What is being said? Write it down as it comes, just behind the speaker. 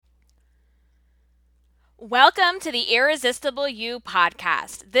Welcome to the Irresistible You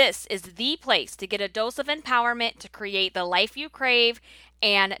podcast. This is the place to get a dose of empowerment to create the life you crave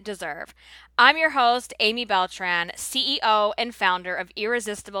and deserve. I'm your host, Amy Beltran, CEO and founder of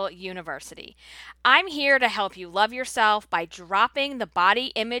Irresistible University. I'm here to help you love yourself by dropping the body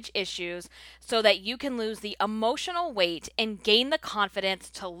image issues so that you can lose the emotional weight and gain the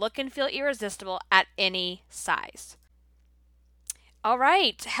confidence to look and feel irresistible at any size. All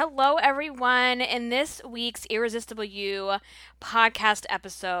right. Hello, everyone. In this week's Irresistible You podcast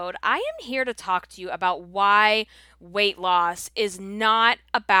episode, I am here to talk to you about why weight loss is not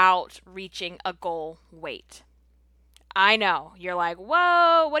about reaching a goal weight. I know. You're like,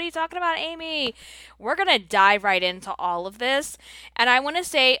 whoa, what are you talking about, Amy? We're going to dive right into all of this. And I want to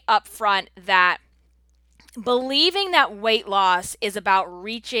say up front that believing that weight loss is about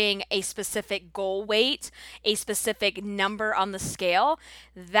reaching a specific goal weight, a specific number on the scale,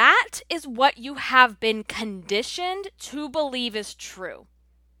 that is what you have been conditioned to believe is true.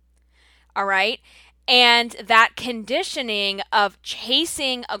 All right? And that conditioning of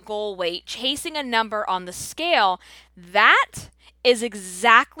chasing a goal weight, chasing a number on the scale, that is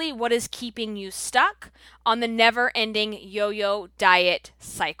exactly what is keeping you stuck on the never-ending yo-yo diet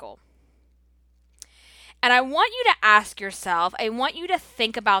cycle. And I want you to ask yourself, I want you to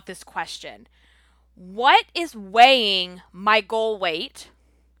think about this question. What is weighing my goal weight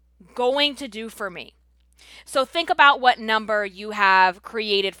going to do for me? So think about what number you have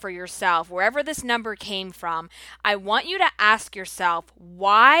created for yourself, wherever this number came from. I want you to ask yourself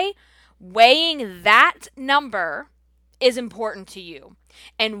why weighing that number is important to you.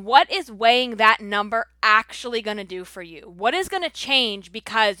 And what is weighing that number actually going to do for you? What is going to change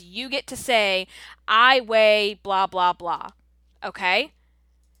because you get to say, I weigh blah, blah, blah. Okay?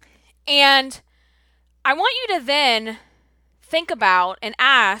 And I want you to then think about and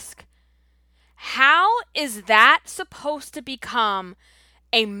ask, how is that supposed to become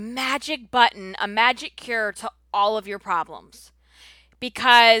a magic button, a magic cure to all of your problems?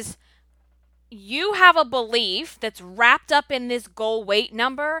 Because you have a belief that's wrapped up in this goal weight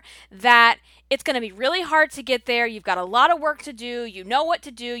number that it's going to be really hard to get there. You've got a lot of work to do. You know what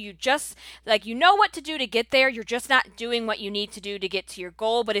to do. You know what to do to get there. You're just not doing what you need to do to get to your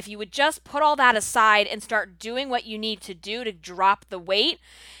goal. But if you would just put all that aside and start doing what you need to do to drop the weight,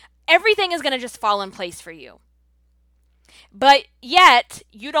 everything is going to just fall in place for you. But yet,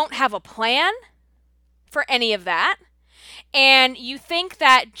 you don't have a plan for any of that. And you think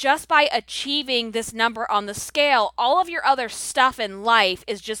that just by achieving this number on the scale, all of your other stuff in life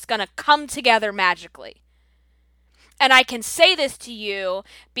is just going to come together magically. And I can say this to you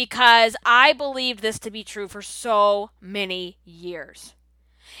because I believed this to be true for so many years.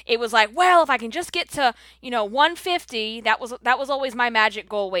 It was like, well, if I can just get to, 150, that was always my magic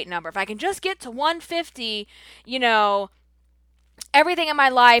goal weight number. If I can just get to 150, everything in my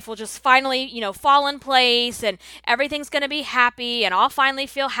life will just finally, fall in place and everything's going to be happy and I'll finally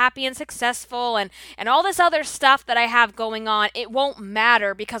feel happy and successful and all this other stuff that I have going on. It won't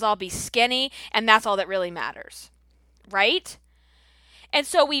matter because I'll be skinny and that's all that really matters, right? And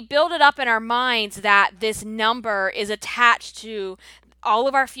so we build it up in our minds that this number is attached to all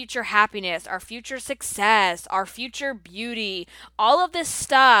of our future happiness, our future success, our future beauty, all of this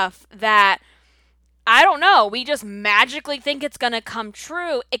stuff that I don't know. We just magically think it's going to come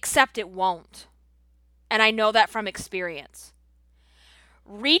true, except it won't. And I know that from experience.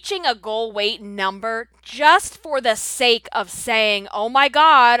 Reaching a goal weight number just for the sake of saying, oh my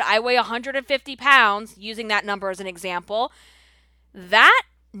God, I weigh 150 pounds, using that number as an example, that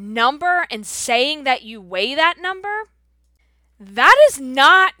number and saying that you weigh that number, that is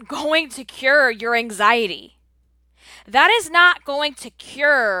not going to cure your anxiety. That is not going to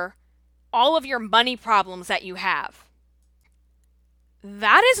cure all of your money problems that you have.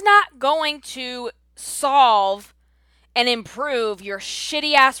 That is not going to solve and improve your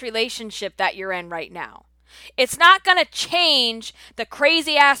shitty ass relationship that you're in right now. It's not going to change the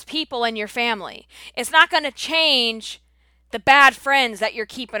crazy ass people in your family. It's not going to change the bad friends that you're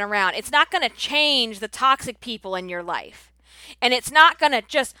keeping around. It's not going to change the toxic people in your life. And it's not going to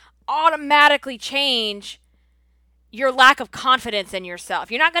just automatically change your lack of confidence in yourself.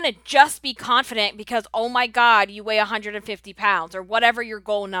 You're not going to just be confident because, oh my God, you weigh 150 pounds or whatever your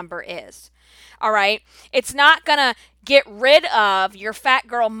goal number is. All right? It's not going to get rid of your fat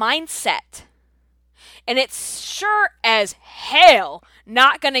girl mindset. And it's sure as hell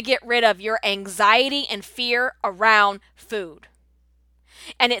not going to get rid of your anxiety and fear around food.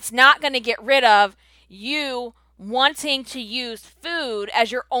 And it's not going to get rid of you wanting to use food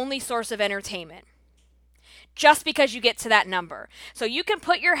as your only source of entertainment. just because you get to that number. So you can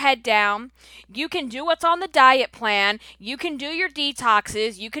put your head down, you can do what's on the diet plan, you can do your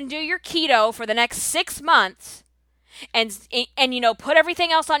detoxes, you can do your keto for the next 6 months, and put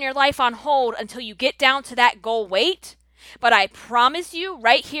everything else on your life on hold until you get down to that goal weight. But I promise you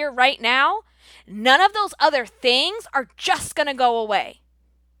right here, right now, none of those other things are just going to go away.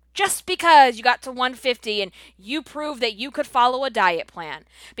 Just because you got to 150 and you proved that you could follow a diet plan.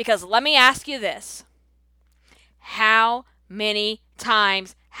 Because let me ask you this. How many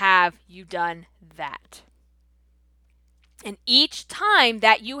times have you done that? And each time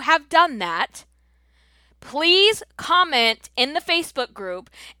that you have done that, please comment in the Facebook group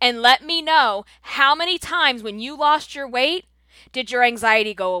and let me know how many times when you lost your weight, did your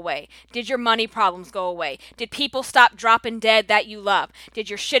anxiety go away? Did your money problems go away? Did people stop dropping dead that you love? Did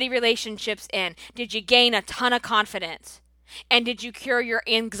your shitty relationships end? Did you gain a ton of confidence? And did you cure your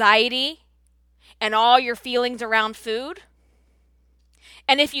anxiety and all your feelings around food?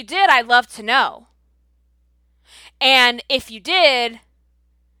 And if you did, I'd love to know. And if you did,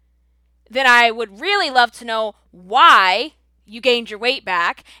 then I would really love to know why you gained your weight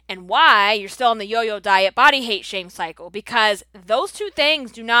back and why you're still on the yo-yo diet body hate shame cycle, because those two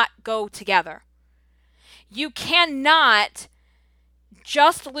things do not go together. You cannot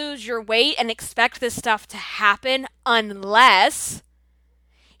just lose your weight and expect this stuff to happen unless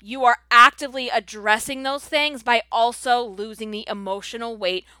you are actively addressing those things by also losing the emotional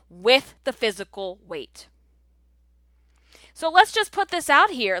weight with the physical weight. So let's just put this out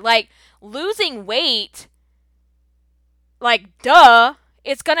here. Like, losing weight, duh,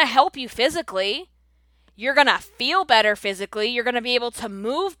 it's going to help you physically. You're going to feel better physically. You're going to be able to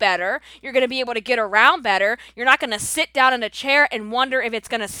move better. You're going to be able to get around better. You're not going to sit down in a chair and wonder if it's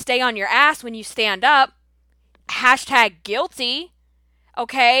going to stay on your ass when you stand up. #guilty.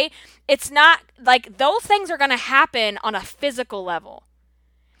 Okay? It's not like those things are going to happen on a physical level.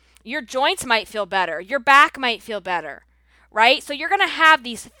 Your joints might feel better. Your back might feel better. Right? So you're going to have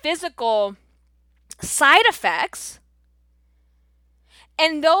these physical side effects,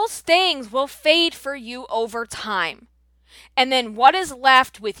 and those things will fade for you over time. And then what is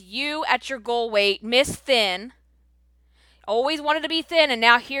left with you at your goal weight, Miss Thin, always wanted to be thin, and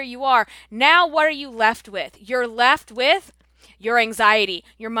now here you are. Now what are you left with? You're left with your anxiety,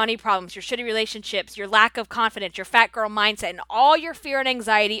 your money problems, your shitty relationships, your lack of confidence, your fat girl mindset, and all your fear and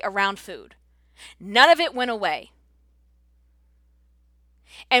anxiety around food. None of it went away.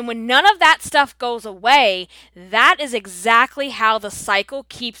 And when none of that stuff goes away, that is exactly how the cycle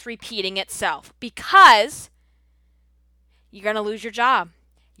keeps repeating itself. Because you're going to lose your job.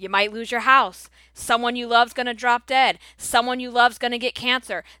 You might lose your house. Someone you love is going to drop dead. Someone you love is going to get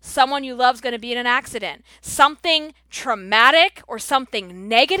cancer. Someone you love is going to be in an accident. Something traumatic or something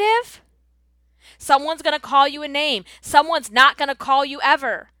negative. Someone's going to call you a name. Someone's not going to call you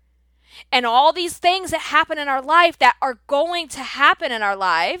ever. And all these things that happen in our life that are going to happen in our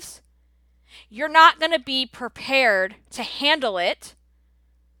lives, you're not going to be prepared to handle it.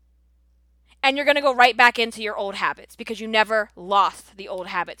 And you're going to go right back into your old habits because you never lost the old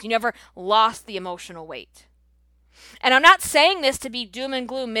habits. You never lost the emotional weight. And I'm not saying this to be doom and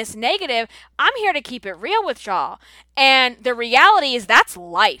gloom, Miss Negative. I'm here to keep it real with y'all. And the reality is that's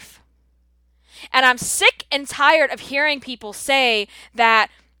life. And I'm sick and tired of hearing people say that,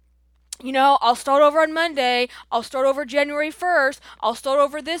 I'll start over on Monday, I'll start over January 1st, I'll start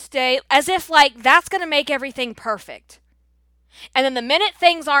over this day, as if that's going to make everything perfect. And then the minute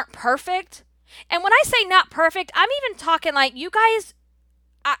things aren't perfect, and when I say not perfect, I'm even talking you guys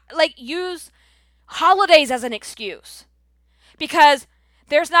use holidays as an excuse. Because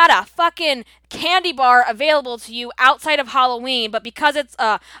there's not a fucking candy bar available to you outside of Halloween, but because it's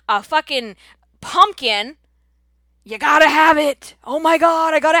a fucking pumpkin, you gotta have it. Oh my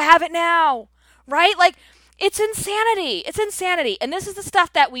God, I gotta have it now. Right? It's insanity. It's insanity. And this is the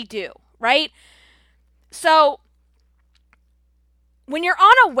stuff that we do, right? So, when you're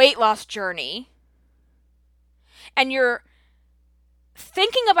on a weight loss journey and you're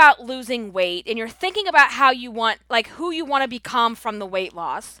thinking about losing weight and you're thinking about how you want, who you want to become from the weight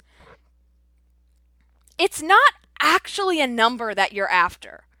loss, it's not actually a number that you're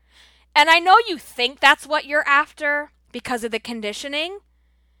after. And I know you think that's what you're after because of the conditioning,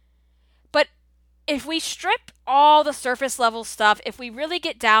 but if we strip all the surface level stuff, if we really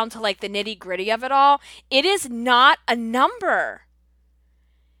get down to the nitty gritty of it all, it is not a number.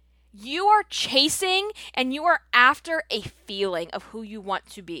 You are chasing and you are after a feeling of who you want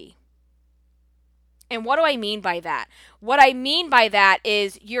to be. And what do I mean by that? What I mean by that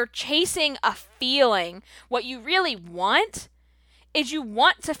is you're chasing a feeling. What you really want is you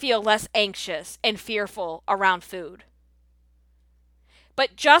want to feel less anxious and fearful around food.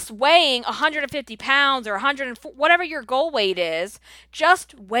 But just weighing 150 pounds or 104, whatever your goal weight is,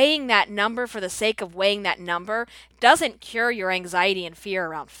 just weighing that number for the sake of weighing that number doesn't cure your anxiety and fear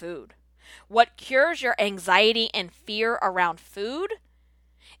around food. What cures your anxiety and fear around food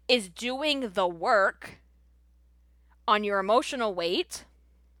is doing the work on your emotional weight,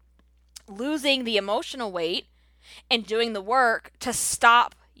 losing the emotional weight, and doing the work to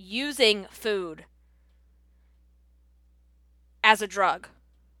stop using food as a drug.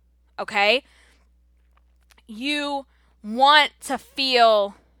 Okay? You want to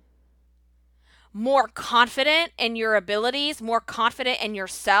feel more confident in your abilities, more confident in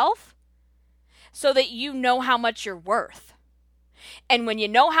yourself, so that you know how much you're worth. And when you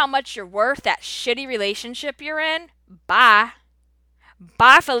know how much you're worth, that shitty relationship you're in, bye.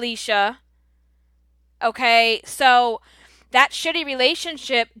 Bye, Felicia. Okay? So that shitty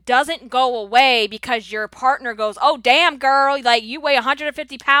relationship doesn't go away because your partner goes, oh, damn, girl, like you weigh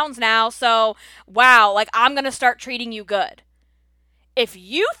 150 pounds now, so wow, like I'm going to start treating you good. If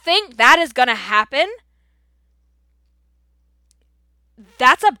you think that is going to happen,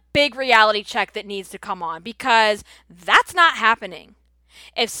 that's a big reality check that needs to come on, because that's not happening.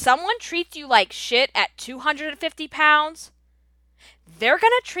 If someone treats you like shit at 250 pounds, they're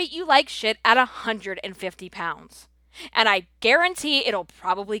going to treat you like shit at 150 pounds. And I guarantee it'll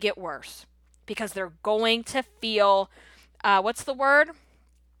probably get worse, because they're going to feel, what's the word?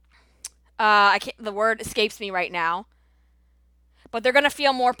 The word escapes me right now. But they're going to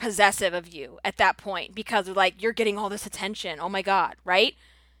feel more possessive of you at that point, because they're like, you're getting all this attention. Oh my God, right?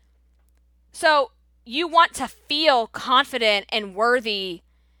 So you want to feel confident and worthy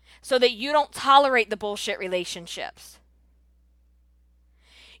so that you don't tolerate the bullshit relationships.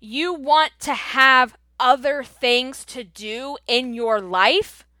 You want to have other things to do in your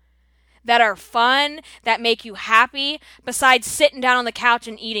life that are fun, that make you happy, besides sitting down on the couch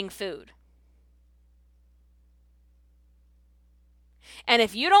and eating food. And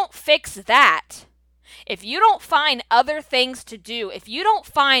if you don't fix that, if you don't find other things to do, if you don't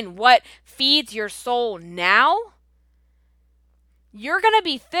find what feeds your soul now, you're going to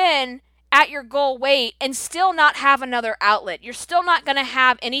be thin at your goal weight and still not have another outlet. You're still not going to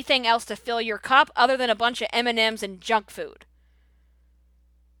have anything else to fill your cup other than a bunch of M&Ms and junk food.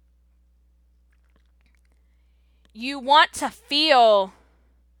 You want to feel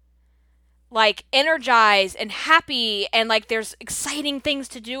like energized and happy and like there's exciting things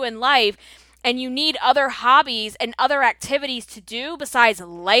to do in life, and you need other hobbies and other activities to do besides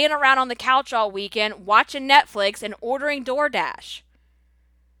laying around on the couch all weekend, watching Netflix and ordering DoorDash.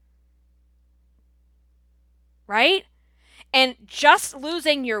 Right? And just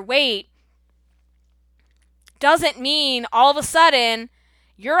losing your weight doesn't mean all of a sudden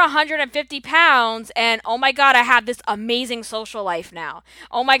you're 150 pounds and, oh my God, I have this amazing social life now.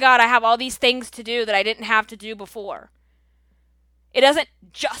 Oh my God, I have all these things to do that I didn't have to do before. It doesn't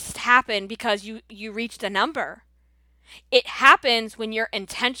just happen because you reached a number. It happens when you're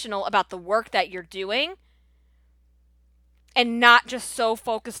intentional about the work that you're doing and not just so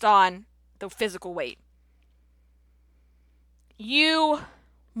focused on the physical weight. You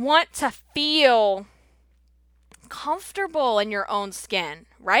want to feel comfortable in your own skin,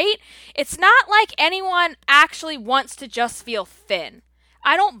 right? It's not like anyone actually wants to just feel thin.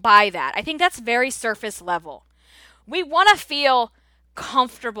 I don't buy that. I think that's very surface level. We want to feel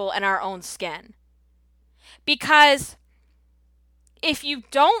comfortable in our own skin. Because if you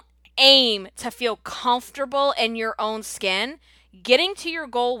don't aim to feel comfortable in your own skin, getting to your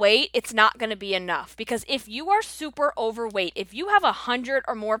goal weight, it's not going to be enough. Because if you are super overweight, if you have 100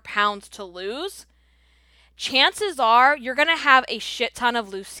 or more pounds to lose, chances are you're going to have a shit ton of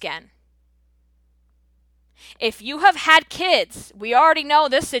loose skin. If you have had kids, we already know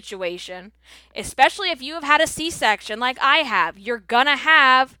this situation, especially if you have had a C-section like I have, you're going to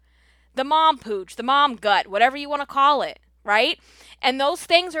have the mom pooch, the mom gut, whatever you want to call it, right? And those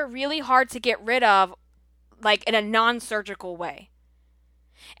things are really hard to get rid of, like in a non-surgical way.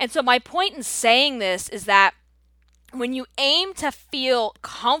 And so my point in saying this is that when you aim to feel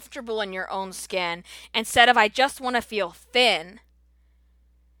comfortable in your own skin instead of I just want to feel thin,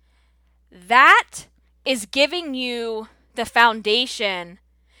 that is giving you the foundation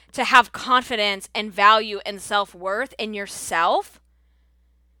to have confidence and value and self-worth in yourself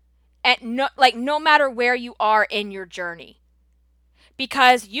at no matter where you are in your journey.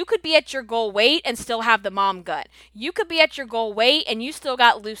 Because you could be at your goal weight and still have the mom gut. You could be at your goal weight and you still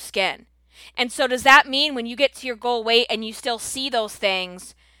got loose skin. And so does that mean when you get to your goal weight and you still see those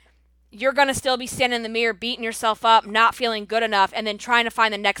things, you're going to still be standing in the mirror, beating yourself up, not feeling good enough, and then trying to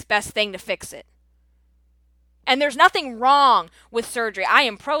find the next best thing to fix it. And there's nothing wrong with surgery. I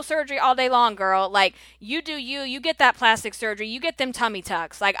am pro surgery all day long, girl. Like, you do you get that plastic surgery, you get them tummy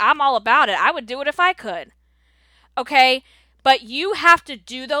tucks. Like, I'm all about it. I would do it if I could. Okay? But you have to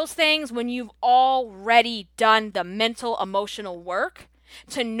do those things when you've already done the mental, emotional work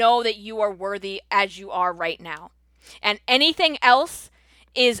to know that you are worthy as you are right now. And anything else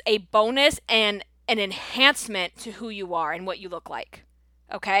is a bonus and an enhancement to who you are and what you look like.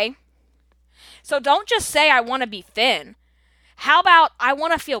 Okay? So don't just say, I want to be thin. How about, I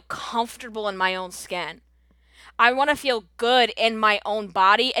want to feel comfortable in my own skin? I want to feel good in my own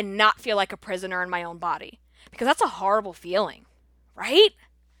body and not feel like a prisoner in my own body. Because that's a horrible feeling, right?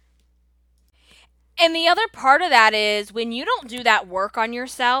 And the other part of that is when you don't do that work on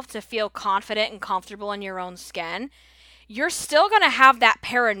yourself to feel confident and comfortable in your own skin, you're still going to have that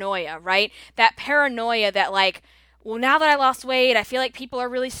paranoia, right? That paranoia that like, well, now that I lost weight, I feel like people are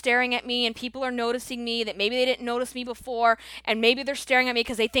really staring at me and people are noticing me that maybe they didn't notice me before, and maybe they're staring at me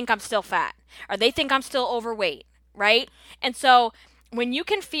because they think I'm still fat or they think I'm still overweight, right? And so when you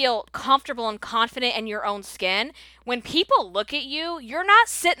can feel comfortable and confident in your own skin, when people look at you, you're not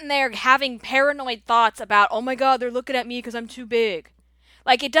sitting there having paranoid thoughts about, oh my God, they're looking at me because I'm too big.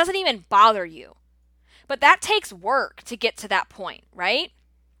 Like, it doesn't even bother you. But that takes work to get to that point, right?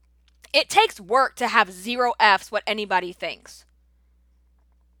 It takes work to have 0 F's what anybody thinks.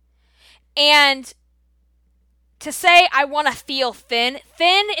 And to say, I want to feel thin,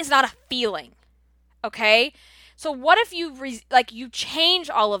 thin is not a feeling, okay? So what if you you change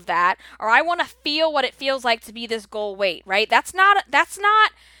all of that, or I want to feel what it feels like to be this goal weight, right? That's not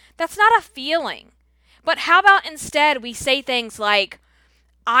a feeling. But how about instead we say things like,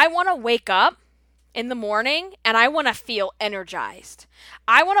 I want to wake up in the morning and I want to feel energized.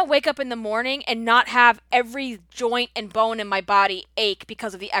 I want to wake up in the morning and not have every joint and bone in my body ache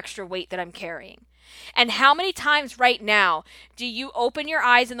because of the extra weight that I'm carrying. And how many times right now do you open your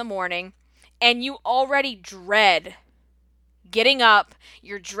eyes in the morning and you already dread getting up,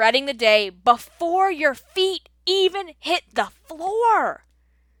 you're dreading the day before your feet even hit the floor?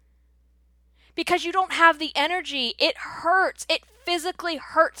 Because you don't have the energy. It hurts. It physically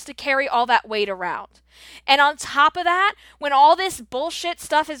hurts to carry all that weight around. And on top of that, when all this bullshit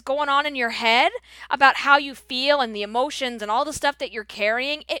stuff is going on in your head about how you feel and the emotions and all the stuff that you're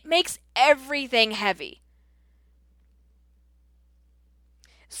carrying, it makes everything heavy.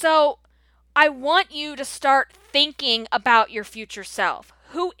 So I want you to start thinking about your future self.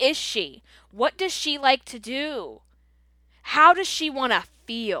 Who is she? What does she like to do? How does she want to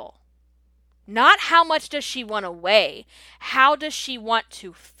feel? Not how much does she want to weigh? How does she want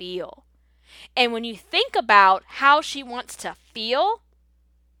to feel? And when you think about how she wants to feel,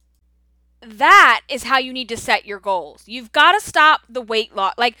 that is how you need to set your goals. You've got to stop the weight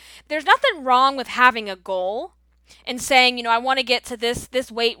loss. Like, there's nothing wrong with having a goal and saying, I want to get to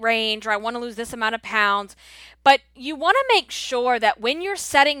this weight range, or I want to lose this amount of pounds. But you want to make sure that when you're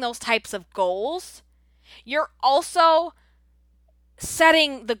setting those types of goals, you're also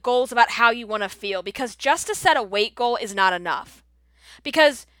setting the goals about how you want to feel, because just to set a weight goal is not enough.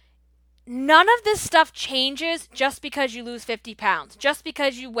 Because none of this stuff changes just because you lose 50 pounds, just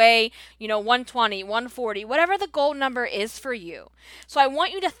because you weigh, 120, 140, whatever the goal number is for you. So I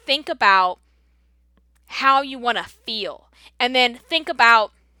want you to think about how you want to feel, and then think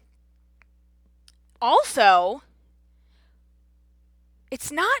about also,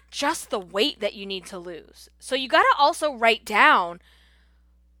 it's not just the weight that you need to lose. So you got to also write down,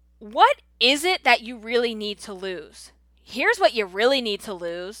 what is it that you really need to lose? Here's what you really need to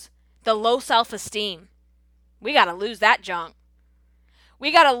lose: the low self-esteem. We got to lose that junk.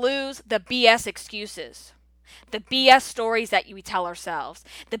 We got to lose the BS excuses, the BS stories that we tell ourselves,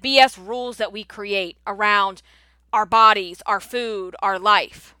 the BS rules that we create around our bodies, our food, our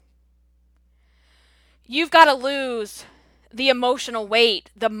life. You've got to lose the emotional weight,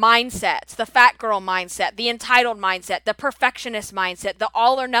 the mindsets, the fat girl mindset, the entitled mindset, the perfectionist mindset, the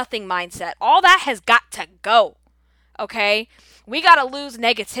all or nothing mindset. All that has got to go, okay? We got to lose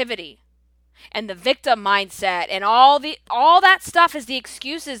negativity and the victim mindset, and all that stuff is the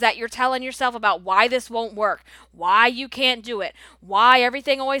excuses that you're telling yourself about why this won't work, why you can't do it, why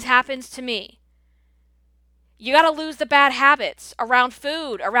everything always happens to me. You got to lose the bad habits around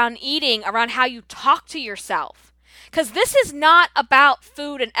food, around eating, around how you talk to yourself. Because this is not about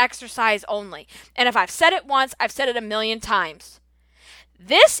food and exercise only. And if I've said it once, I've said it 1,000,000 times.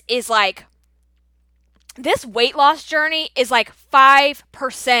 This is like this weight loss journey is like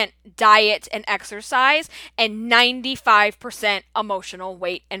 5% diet and exercise and 95% emotional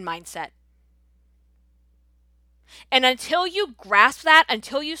weight and mindset. And until you grasp that,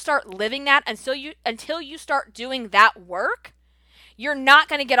 until you start living that, until you start doing that work, you're not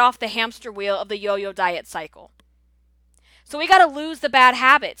going to get off the hamster wheel of the yo-yo diet cycle. So we got to lose the bad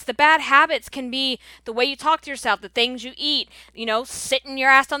habits. The bad habits can be the way you talk to yourself, the things you eat, sitting your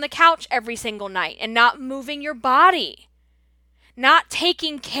ass on the couch every single night and not moving your body, not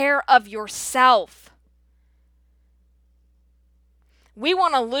taking care of yourself. We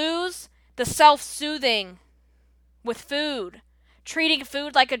want to lose the self-soothing with food, treating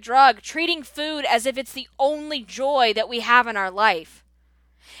food like a drug, treating food as if it's the only joy that we have in our life.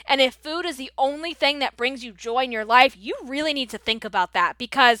 And if food is the only thing that brings you joy in your life, you really need to think about that,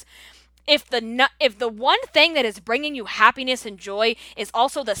 because if the one thing that is bringing you happiness and joy is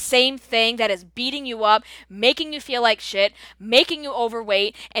also the same thing that is beating you up, making you feel like shit, making you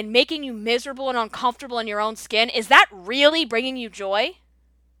overweight, and making you miserable and uncomfortable in your own skin, is that really bringing you joy?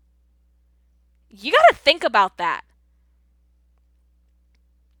 You got to think about that.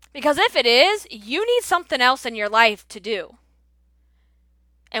 Because if it is, you need something else in your life to do.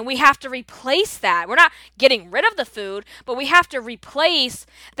 And we have to replace that. We're not getting rid of the food, but we have to replace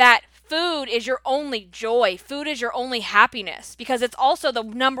that food is your only joy. Food is your only happiness, because it's also the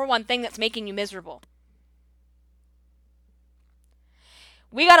number one thing that's making you miserable.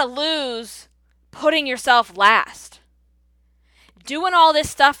 We got to lose putting yourself last. Doing all this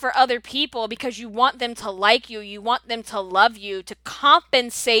stuff for other people because you want them to like you, you want them to love you, to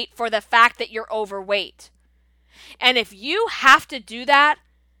compensate for the fact that you're overweight. And if you have to do that,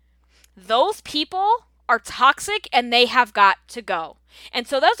 those people are toxic and they have got to go. And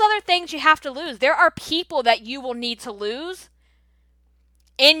so those other things you have to lose. There are people that you will need to lose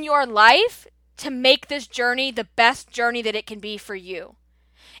in your life to make this journey the best journey that it can be for you.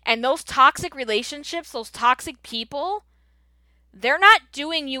 And those toxic relationships, those toxic people, they're not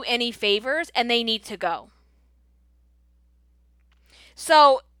doing you any favors and they need to go.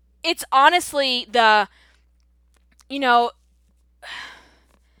 So it's honestly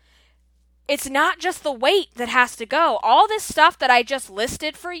it's not just the weight that has to go. All this stuff that I just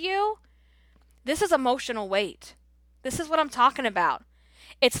listed for you, this is emotional weight. This is what I'm talking about.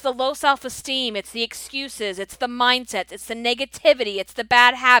 It's the low self-esteem. It's the excuses. It's the mindsets. It's the negativity. It's the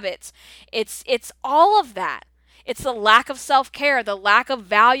bad habits. It's all of that. It's the lack of self-care, the lack of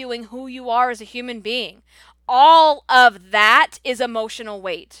valuing who you are as a human being. All of that is emotional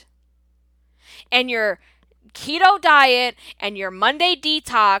weight. And your keto diet and your Monday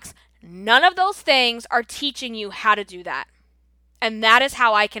detox, none of those things are teaching you how to do that. And that is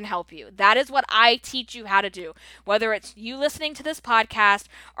how I can help you. That is what I teach you how to do. Whether it's you listening to this podcast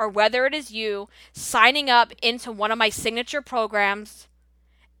or whether it is you signing up into one of my signature programs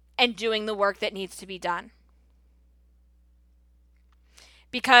and doing the work that needs to be done.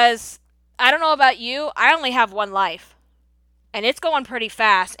 Because I don't know about you, I only have one life. And it's going pretty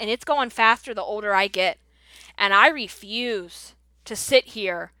fast. And it's going faster the older I get. And I refuse to sit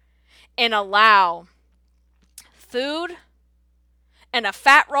here and allow food and a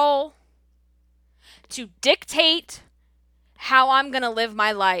fat roll to dictate how I'm going to live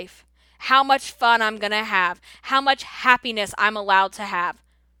my life, how much fun I'm going to have, how much happiness I'm allowed to have.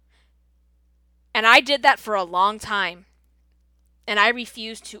 And I did that for a long time. And I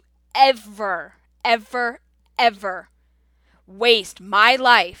refuse to ever, ever, ever waste my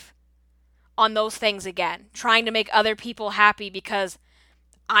life on those things again, trying to make other people happy because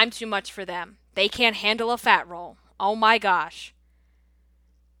I'm too much for them. They can't handle a fat roll. Oh my gosh.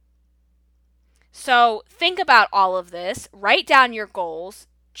 So think about all of this. Write down your goals.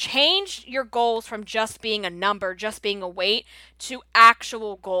 Change your goals from just being a number, just being a weight, to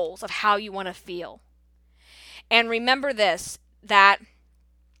actual goals of how you want to feel. And remember this, that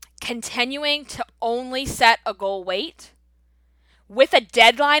continuing to only set a goal weight with a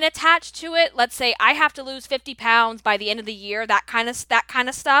deadline attached to it, let's say I have to lose 50 pounds by the end of the year, that kind of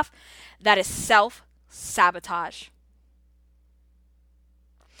stuff, that is self-sabotage.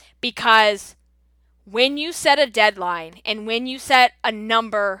 Because when you set a deadline and when you set a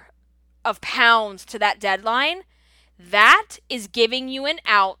number of pounds to that deadline, that is giving you an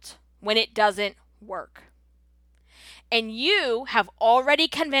out when it doesn't work. And you have already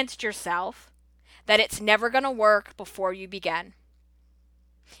convinced yourself that it's never going to work before you begin.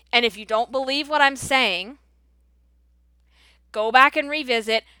 And if you don't believe what I'm saying, go back and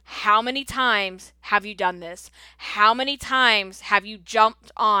revisit how many times have you done this? How many times have you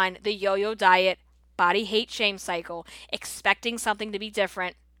jumped on the yo-yo diet, body hate shame cycle, expecting something to be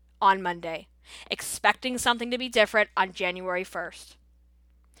different on Monday? expecting something to be different on January 1st.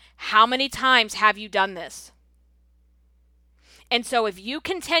 How many times have you done this? And so if you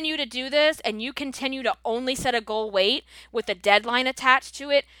continue to do this and you continue to only set a goal weight with a deadline attached to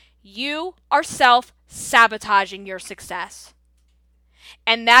it, you are self-sabotaging your success.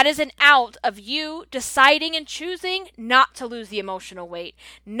 And that is an out of you deciding and choosing not to lose the emotional weight,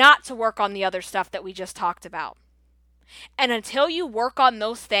 not to work on the other stuff that we just talked about. And until you work on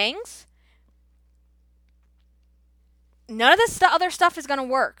those things, none of this other stuff is going to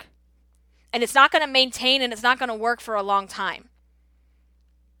work. And it's not going to maintain, and it's not going to work for a long time.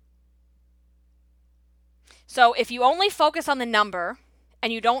 So if you only focus on the number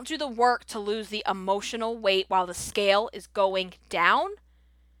and you don't do the work to lose the emotional weight while the scale is going down,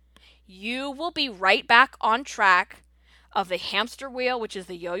 you will be right back on track of the hamster wheel, which is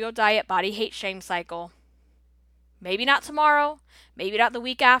the yo-yo diet, body, hate, shame cycle. Maybe not tomorrow, maybe not the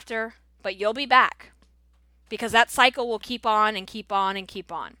week after, but you'll be back because that cycle will keep on and keep on and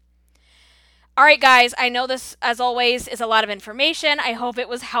keep on. All right, guys, I know this, as always, is a lot of information. I hope it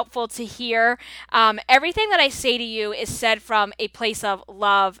was helpful to hear. Everything that I say to you is said from a place of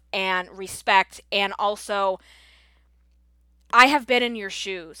love and respect, and also I have been in your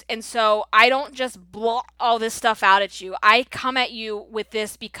shoes. And so I don't just blow all this stuff out at you. I come at you with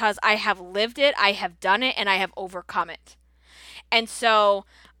this because I have lived it, I have done it, and I have overcome it. And so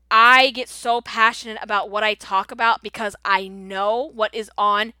I get so passionate about what I talk about because I know what is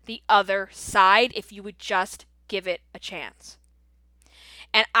on the other side if you would just give it a chance.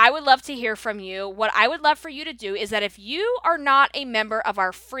 And I would love to hear from you. What I would love for you to do is that if you are not a member of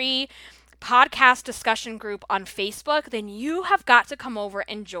our free podcast discussion group on Facebook, then you have got to come over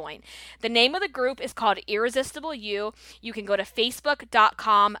and join. The name of the group is called Irresistible You. You can go to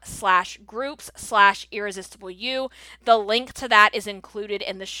facebook.com/groups/irresistible you. The link to that is included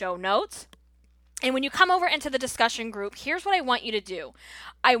in the show notes. And when you come over into the discussion group, here's what I want you to do.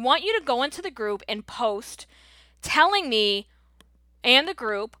 I want you to go into the group and post telling me and the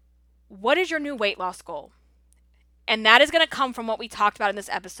group, what is your new weight loss goal? And that is going to come from what we talked about in this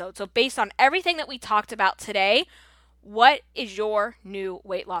episode. So based on everything that we talked about today, what is your new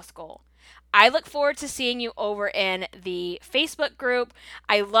weight loss goal? I look forward to seeing you over in the Facebook group.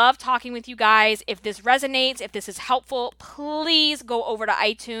 I love talking with you guys. If this resonates, if this is helpful, please go over to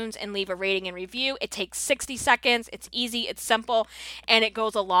iTunes and leave a rating and review. It takes 60 seconds. It's easy, it's simple, and it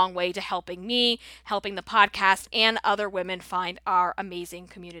goes a long way to helping me, helping the podcast, and other women find our amazing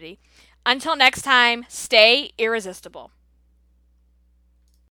community. Until next time, stay irresistible.